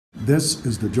This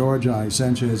is the George I.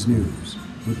 Sanchez News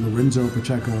with Lorenzo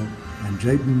Pacheco and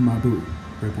Jayden Mabu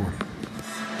reporting.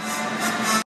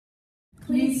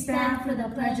 Please stand for the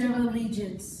Pledge of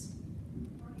Allegiance.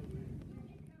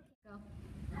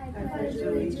 I pledge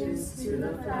allegiance to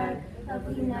the flag of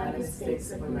the United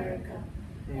States of America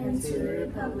and to the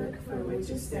republic for which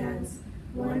it stands,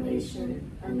 one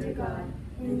nation, under God,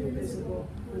 indivisible,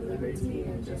 with liberty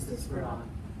and justice for all.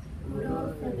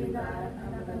 Juro fidelidad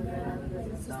a la bandera de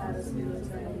los Estados Unidos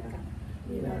de América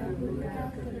y la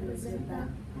república que representa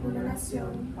una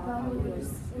nación bajo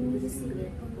Dios,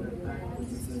 indivisible, con libertad y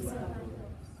justicia para todos.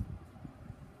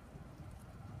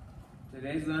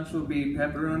 Today's lunch will be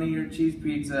pepperoni or cheese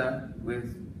pizza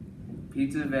with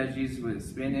pizza veggies with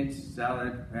spinach,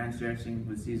 salad, ranch dressing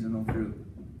with seasonal fruit.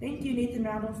 Thank you, Nathan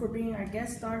Randall, for being our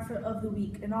guest star of the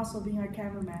week and also being our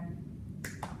cameraman.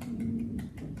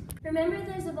 Remember,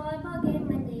 there's a volleyball game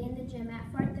Monday in the gym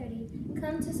at 4:30.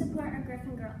 Come to support our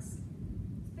Griffin girls.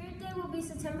 Spirit Day will be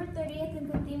September 30th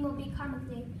and the theme will be Comic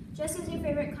Day, just as your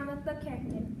favorite comic book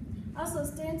character. Also,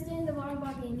 students during the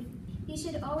volleyball game, you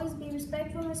should always be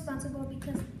respectful and responsible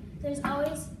because there's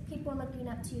always people looking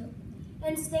up to you.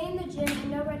 And stay in the gym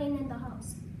and no running in the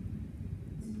halls.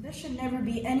 There should never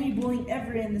be any bullying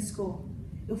ever in the school.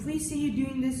 If we see you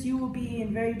doing this, you will be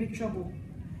in very big trouble.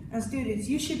 And students,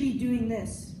 you should be doing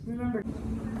this. Remember,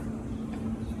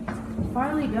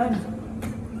 finally done.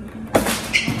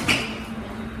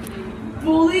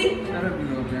 Bully? Shut up, you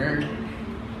little nerd.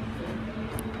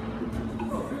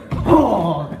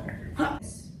 Oh!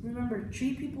 Remember,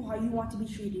 treat people how you want to be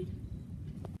treated.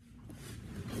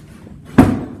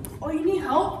 Oh, you need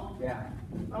help? Yeah.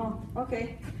 Oh,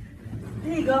 okay.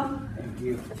 There you go. Thank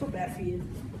you. I feel bad for you.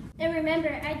 And remember,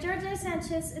 at George I.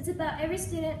 Sanchez, it's about every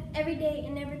student, every day,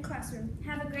 in every classroom.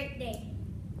 Have a great day.